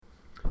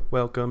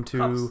Welcome to...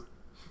 Cups.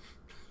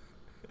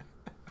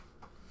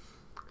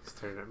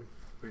 Staring at me.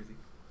 Where is he?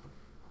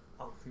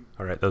 Oh, see.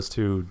 All right, those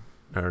two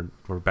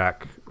we're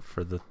back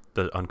for the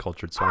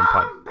Uncultured Swine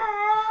Pod.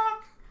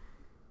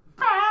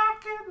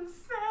 Back in the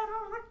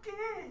saddle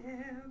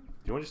again.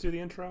 You want to just do the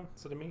intro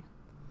instead of me?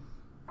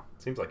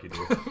 Seems like you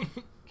do.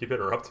 Keep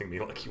interrupting me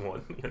like you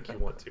want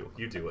to.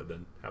 You do it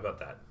then. How about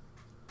that?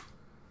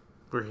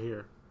 We're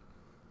here.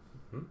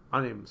 Hmm?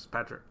 My name's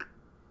Patrick.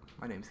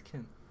 My name's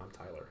Ken. I'm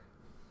Tyler.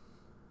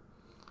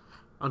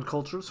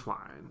 Uncultured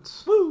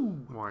Swines. Woo!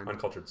 Wine.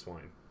 Uncultured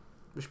Swine.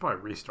 We should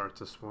probably restart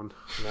this one.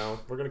 No,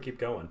 we're gonna keep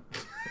going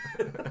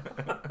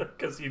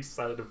because you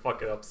decided to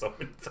fuck it up so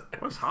many times.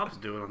 What's Hobbs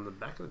doing on the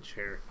back of the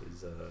chair?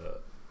 Is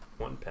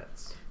one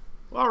pets.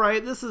 All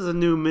right, this is a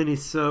new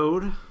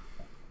mini-sode,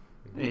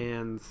 Mhm.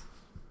 and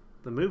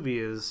the movie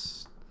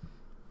is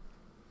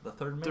The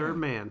Third Man. Third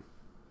Man.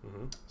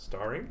 Mm-hmm.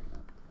 Starring.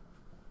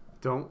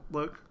 Don't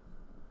look.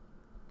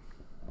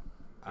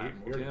 I'm Here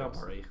looking it it up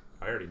goes. already.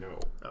 I already know.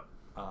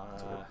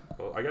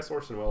 Well, I guess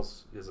Orson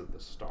Welles isn't the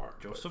star.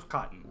 but Joseph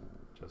Cotton.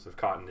 Joseph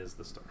Cotton is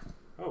the star.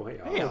 Oh, hey,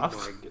 Hey, Oz.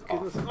 Oz. My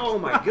goodness. Oh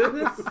my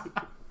goodness.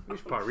 We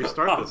should probably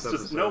restart Hobbs, this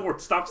just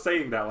episode. stop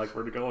saying that like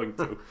we're going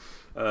to.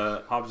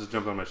 Hobbs just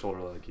jumped on my shoulder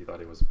like he thought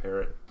he was a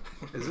parrot.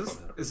 Is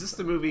this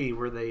the movie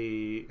where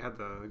they had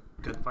the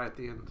gunfight at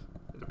the end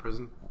in the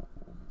prison?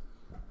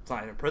 It's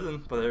not in a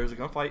prison, but there's a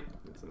gunfight.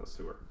 It's in a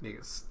sewer. He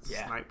gets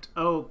Yeah. sniped.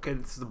 Oh, okay,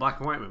 this is the black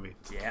and white movie.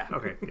 Yeah.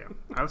 Okay, yeah.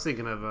 I was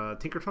thinking of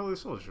Tinker Tailor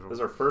Soldier. This is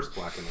our first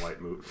black and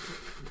white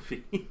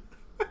movie.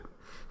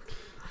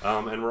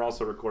 And we're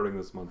also recording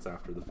this months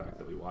after the fact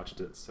that we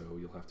watched it, so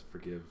you'll have to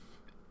forgive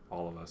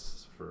all of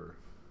us for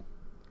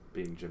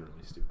being generally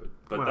stupid.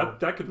 But Well,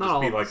 that could not just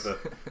all be of like us.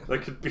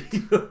 that could be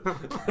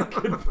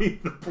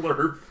the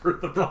blurb for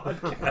the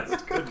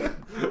podcast, couldn't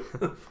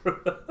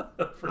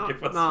it?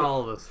 Forgive us. Not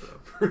all of us, though.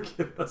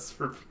 Forgive us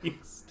for being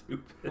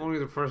stupid. Only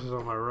the person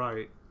on my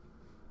right.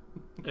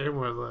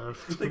 Everyone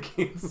left. They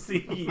can't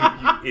see you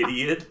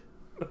idiot.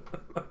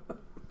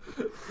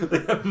 They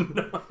have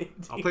no idea.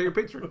 I'll take your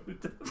picture.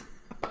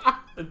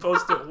 And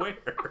post it where?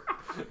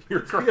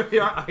 You're Gonna be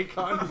our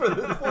icon for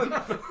this one.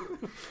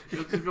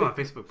 Just go on my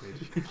Facebook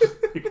page.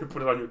 You can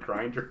put it on your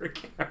Grindr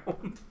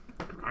account.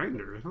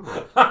 Grinder.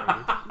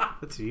 Oh,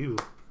 that's you.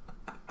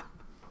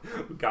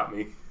 Got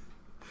me.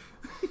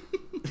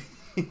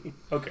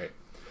 Okay.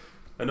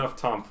 Enough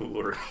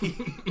tomfoolery.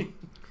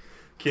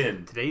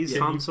 Ken, Today's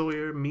can Tom you-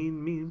 Sawyer,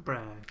 mean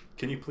brag.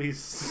 Can you please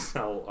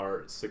sell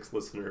our 6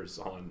 listeners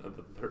on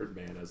The Third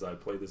Man as I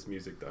play this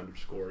music to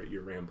underscore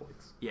your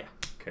ramblings? Yeah.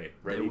 Okay, It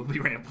ready? will be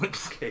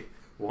ramblings. Okay,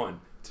 1,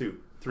 2,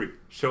 3.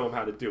 Show them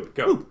how to do it.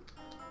 Go. Woo.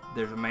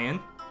 There's a man,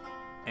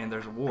 and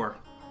there's a war.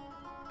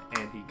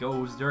 And he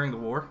goes during the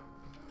war.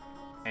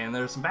 And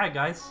there's some bad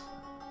guys.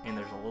 And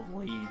there's a little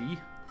lady.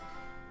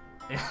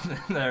 And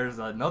then there's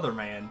another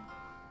man.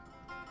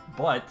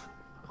 But,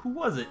 who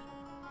was it?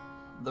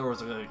 There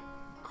was a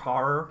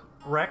car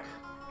wreck.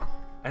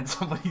 And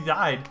somebody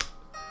died.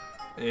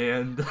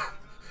 And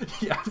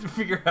you have to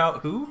figure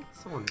out who.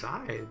 Someone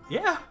died.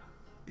 Yeah.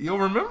 You'll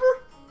remember?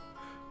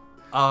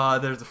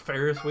 There's a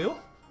Ferris wheel.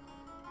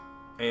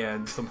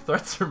 And some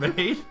threats are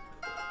made.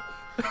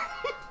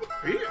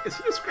 Is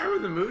he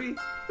describing the movie?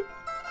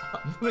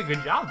 I'm doing a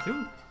good job,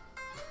 too.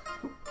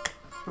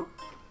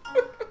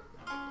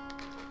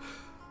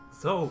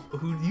 So,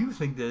 who do you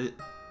think did it?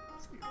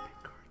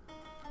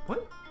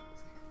 What?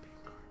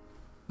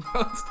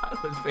 No, it's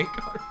Tyler's bank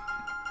card.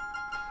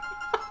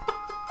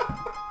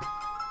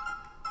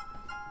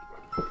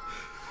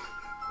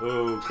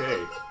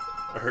 Okay.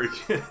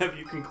 Have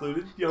you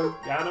concluded, young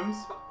Adams?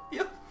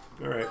 Yep.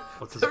 All right.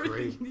 What's his Everything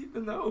grade? you need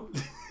to know.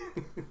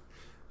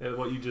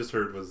 What you just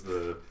heard was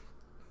the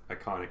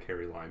iconic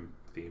Harry Lime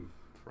theme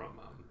from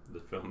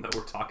the film that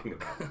we're talking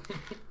about,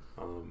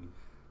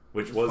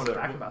 which Just was fun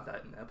fact about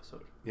that in the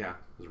episode. yeah, it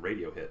was a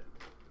radio hit.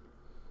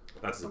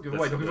 Don't give it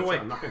away, don't give it away.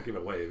 I'm not gonna give it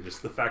away.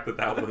 Just the fact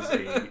that was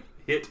a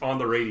hit on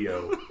the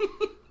radio.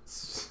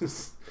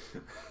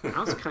 That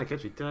was kind of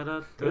catchy. Da da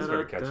It was da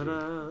very da catchy.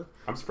 da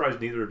I'm surprised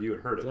neither of you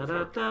had heard it da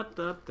da before.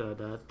 da da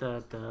da da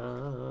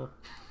da.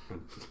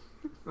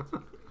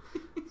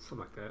 Something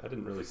like That that.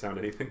 didn't really sound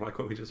anything like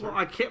what we just Well, heard.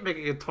 I can't make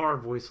a guitar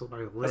voice with my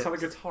lips. That's not a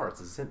guitar. It's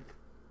a synth.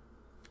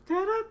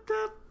 Da da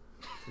da.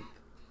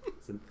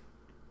 Synth.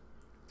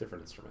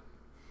 Different instrument.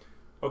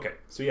 Okay,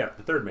 so yeah,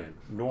 The Third Man,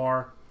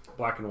 noir,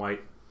 black and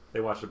white. They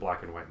watched a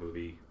black and white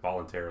movie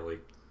voluntarily.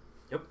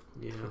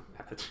 Yeah.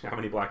 How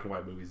many black and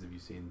white movies have you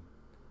seen?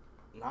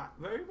 Not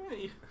very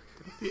many.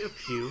 A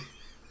few.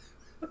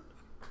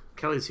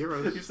 Kelly's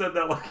Heroes. You said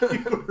that like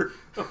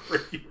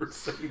you were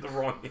saying the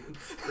wrong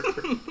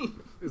answer.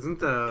 Isn't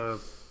the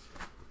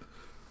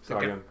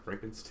Sorry, guy- on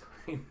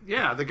Frankenstein.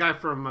 yeah the guy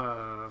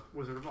from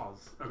Wizard of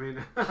Oz? I mean,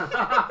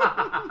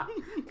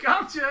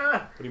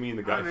 gotcha. What do you mean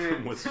the guy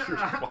from Wizard of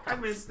Oz? I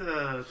meant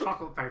the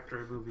Chocolate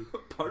Factory movie.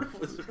 Part of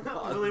Wizard of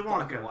Oz Willy is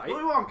black and Wonka. white.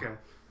 Willy Wonka.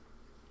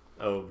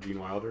 Oh, Gene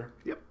Wilder?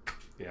 Yep.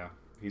 Yeah,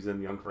 he's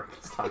in Young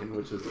Frankenstein,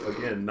 which is,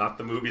 again, not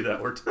the movie that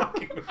we're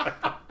talking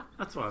about.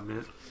 That's what I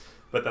meant.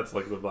 But that's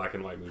like the black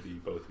and white movie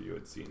both of you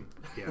had seen.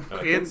 Yeah,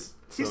 And and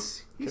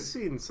he's he's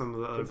seen some of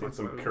the other I've seen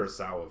some movies.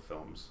 Kurosawa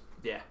films,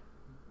 Yeah.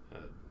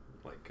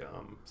 like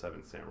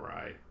Seven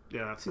Samurai,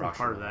 Yeah, I've seen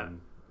part of that. Rashomon,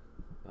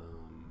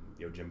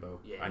 Yojimbo.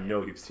 Yeah. I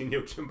know you've seen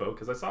Yojimbo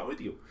because I saw it with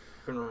you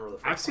I couldn't remember the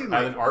first I've seen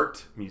part. at an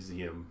art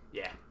museum.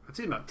 Yeah. I've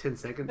seen about 10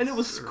 seconds. And it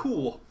was or-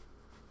 cool.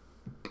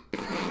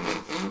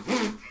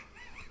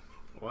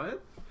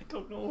 What? I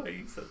don't know why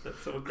you said that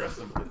so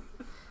aggressively.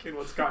 Kid,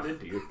 what's gotten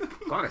into you?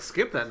 Glad I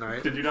skipped that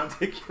night. Did you not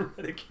take your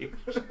medication?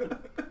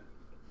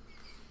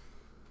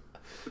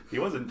 He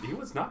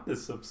was not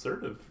this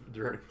subsertive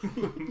during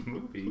the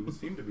movie. He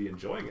seemed to be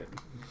enjoying it.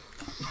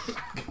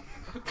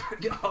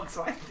 Get all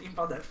excited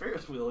about that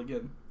Ferris wheel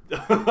again.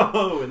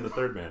 Oh, in The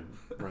Third Man,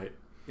 right?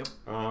 Yep.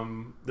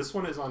 This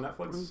one is on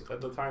Netflix. At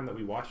the time that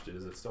we watched it,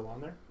 is it still on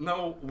there?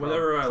 No,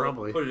 whenever I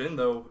Probably. put it in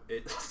though,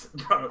 it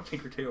brought up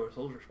Tinker Tailor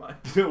Soldier Spy.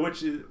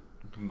 Which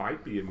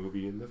might be a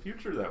movie in the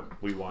future that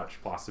we watch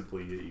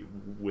possibly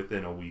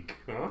within a week.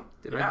 Huh?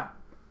 Did Yeah.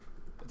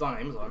 It's on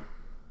Amazon.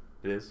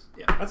 It is?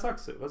 Yeah. That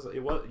sucks. It was.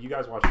 You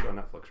guys watched it on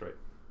Netflix, right?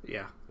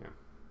 Yeah. Yeah.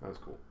 That was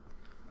cool.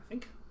 I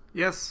think.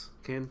 Yes,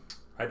 Ken.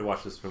 I had to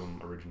watch this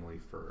film originally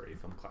for a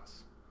film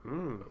class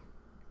Mm,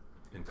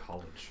 in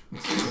college.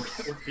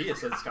 Wikipedia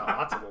says it's got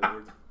lots of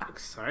awards.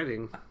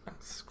 exciting.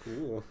 It's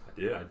cool.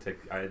 Yeah,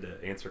 I had to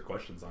answer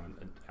questions on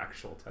an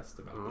actual test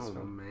about this Oh,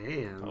 film.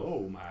 man.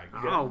 Oh my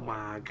god. Oh,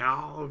 my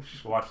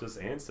gosh. Watch this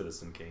and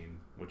Citizen Kane,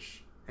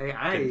 which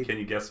Hey, can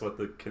you guess what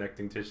the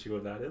connecting tissue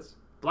of that is?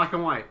 black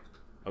and white.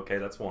 Okay,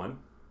 that's one.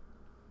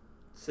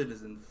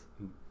 Citizens.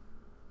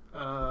 No,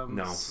 I'm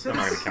not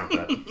Citizen,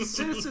 gonna count that.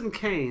 Citizen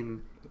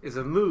Kane is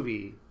a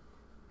movie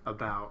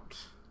about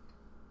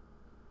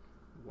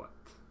what?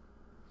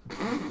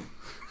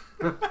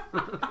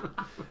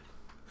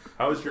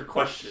 How is your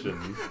question?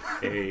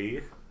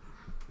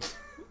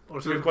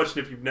 What's a good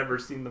question if you've never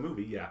seen the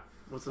movie? Yeah.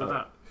 What's it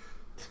about?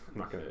 I'm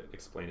not going to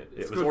explain it.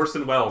 It It's was good.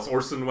 Orson Welles.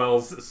 Orson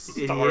Welles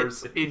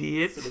stars in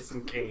Idiot.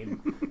 Citizen Kane,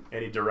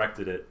 and he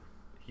directed it.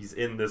 He's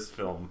in this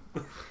film.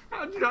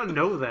 How did you not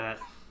know that?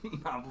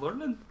 I'm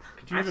learning.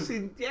 Could you I've even,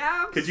 seen.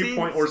 Yeah. I've could you seen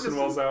point Orson Citizen-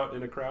 Welles out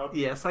in a crowd?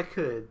 Yes, I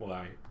could.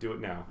 Why? Do it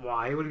now.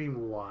 Why? What do you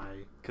mean why?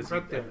 Because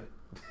Right there.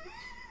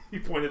 he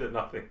pointed at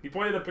nothing. He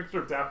pointed at a picture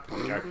of Daft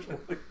Punk, actually.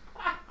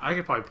 I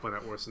could probably point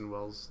at Orson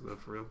Welles though,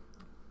 for real.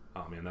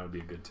 Oh man, that would be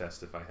a good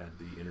test if I had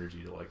the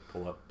energy to like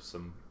pull up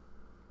some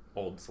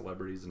old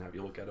celebrities and have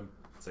you look at them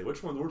and say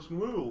which one's Orson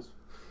Welles.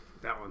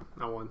 That one.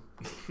 That one.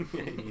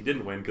 You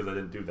didn't win because I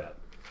didn't do that.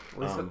 At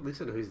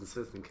least I know he's in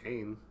Citizen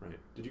Kane. Right?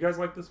 Did you guys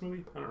like this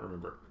movie? I don't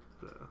remember.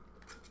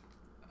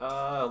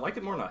 I liked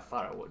it more than I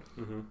thought I would.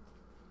 Mm-hmm.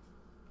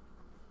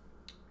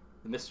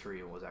 The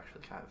mystery was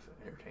actually kind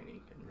of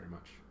entertaining. And Very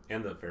much.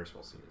 And the Ferris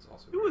wheel scene is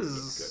also It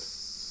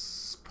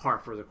was par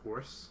for the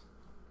course.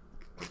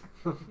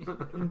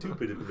 good.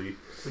 Indubitably.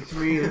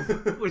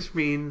 which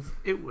means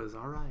it was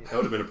all right. That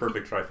would have been a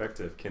perfect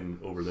trifecta if Ken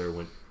over there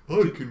went,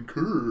 I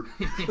concur.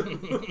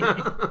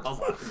 I was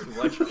laughing too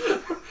much.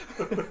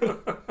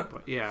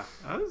 But yeah,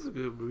 that was a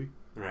good movie.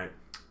 Right.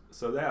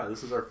 So yeah,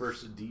 this is our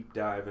first deep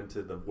dive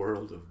into the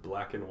world of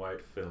black and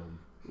white film.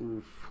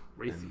 Oof,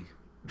 racy.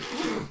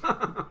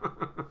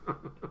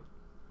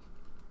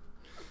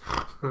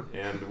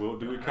 And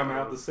do we come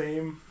out the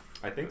same?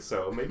 I think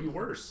so. Maybe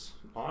worse,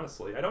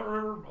 honestly. I don't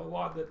remember a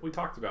lot that we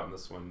talked about in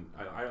this one.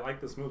 I like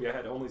this movie. I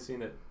had only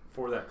seen it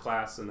for that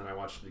class, and then I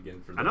watched it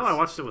again for this. I know I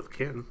watched it with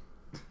Ken.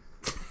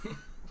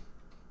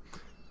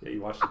 Yeah,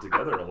 you watched it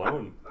together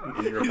alone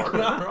in your You're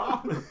apartment. not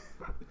wrong.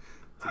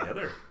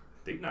 Together.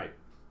 Date night.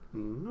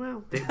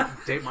 Well,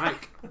 date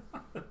Mike.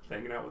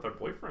 Hanging out with our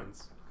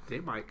boyfriends.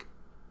 Date Mike.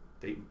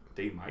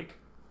 Date Mike?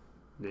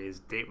 Name's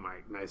Date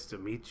Mike. Nice to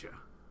meet you.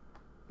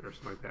 Or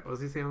something like that. What was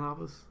he saying on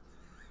Office?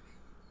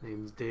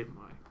 Name's Date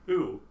Mike.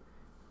 Who?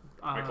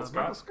 Michael Scott?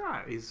 Michael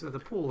Scott. He's at the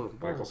pool.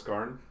 Michael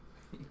Scarn.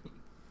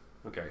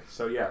 Okay,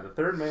 so yeah, The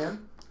Third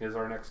Man is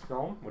our next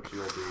film, which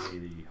you'll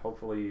be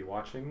hopefully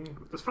watching.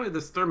 It's funny,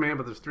 there's third man,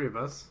 but there's three of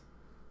us.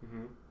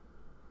 Mm-hmm.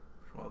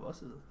 Which one of us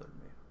is the third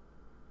man?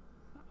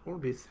 I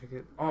want to be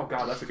second. Oh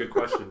god, that's a good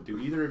question. Do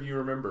either of you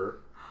remember?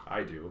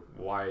 I do.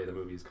 Why the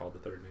movie is called The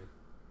Third Man?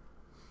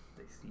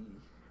 They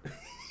see.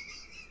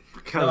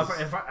 Because No,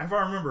 if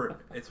I remember,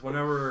 it's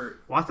whenever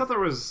well, I thought there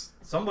was,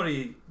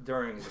 somebody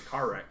during the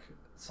car wreck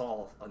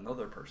saw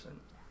another person.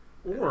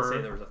 And or they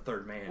say there was a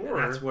third man, or-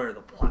 and that's where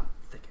the plot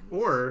thickens.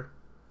 or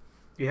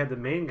you had the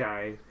main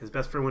guy, his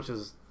best friend, which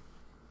is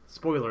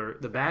spoiler,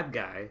 the bad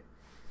guy,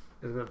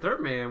 and the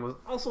third man was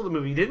also the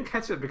movie. You didn't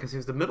catch it because he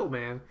was the middle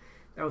man.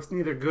 That was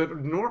neither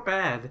good nor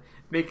bad,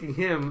 making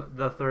him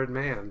the third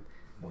man.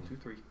 1, 2,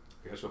 3.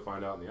 I guess you'll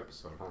find out in the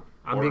episode, huh?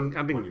 I'm Or being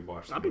when you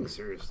watch the I'm being movie.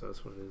 serious.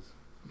 That's what it is.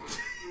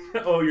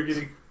 Oh, are you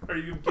getting a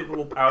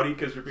little pouty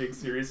because you're being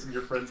serious and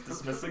your friend's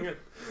dismissing it?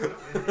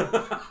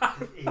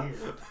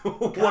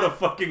 What a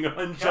fucking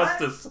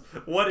injustice!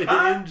 What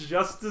an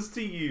injustice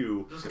to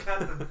you! Just cut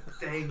the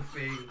dang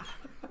thing.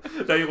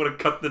 Now you want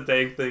to cut the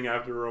dang thing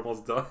after we're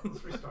almost done?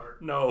 Let's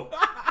restart. No.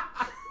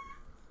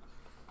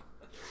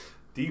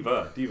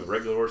 Diva,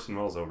 regular Orson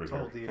Welles over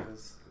Total here.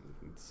 divas.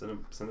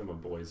 Cinema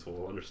boys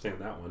will understand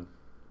that one.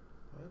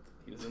 What?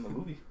 He was in the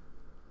movie.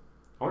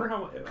 I wonder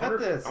how. Cut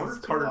this. I wonder It's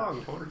if too Carter.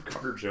 long. I wonder if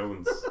Carter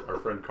Jones, our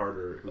friend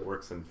Carter, who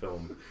works in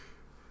film,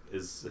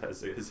 his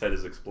head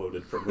is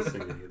exploded from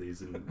listening to any of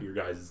these and your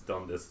guys'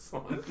 dumbness.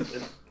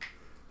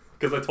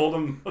 Because I told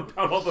him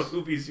about all the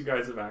movies you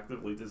guys have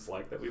actively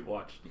disliked that we've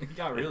watched. He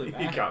got really He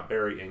mad. got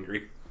very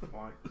angry.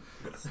 Why?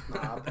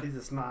 Snob. He's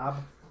a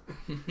snob.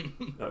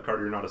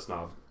 Carter, you're not a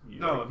snob. You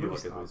No, like, I'm you a like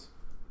snob. movies.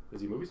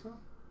 Is he a movie snob?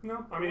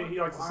 No, I mean he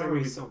likes the Why same are we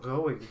movies. still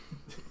going?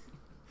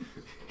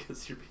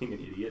 Because you're being an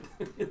idiot.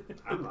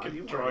 I'm not.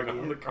 You drawing are an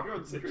on the idiot. You're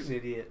an conversation.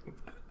 idiot.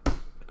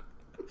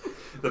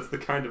 That's the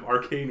kind of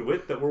arcane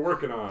wit that we're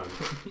working on.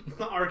 It's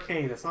not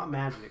arcane. It's not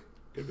magic.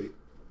 Could be.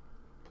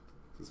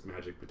 There's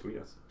magic between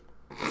us.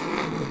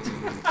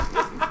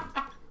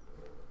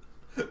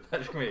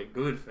 That's gonna be a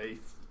good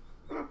face.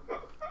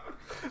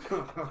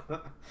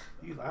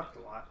 You laughed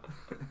a lot.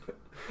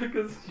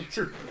 Because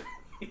you're.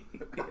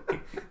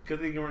 Good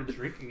thing you weren't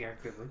drinking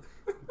actively.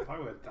 You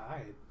probably would have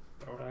died.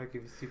 Or would I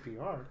give you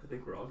CPR? I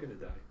think we're all gonna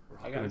die. We're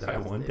all I gonna got die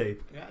chapstick. one day.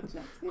 I got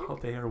chapstick. All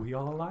day, are we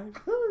all alive?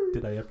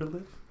 Did I ever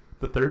live?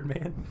 The third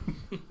man.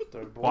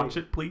 Third boy. Watch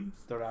it, please.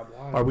 Third eye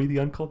blind. Are we the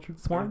uncultured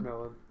Third swine?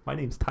 melon. My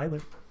name's Tyler.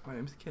 My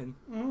name's Ken.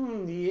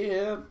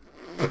 Yeah.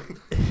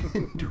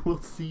 And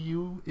we'll see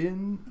you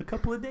in a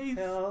couple of days.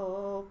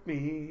 Help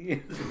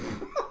me.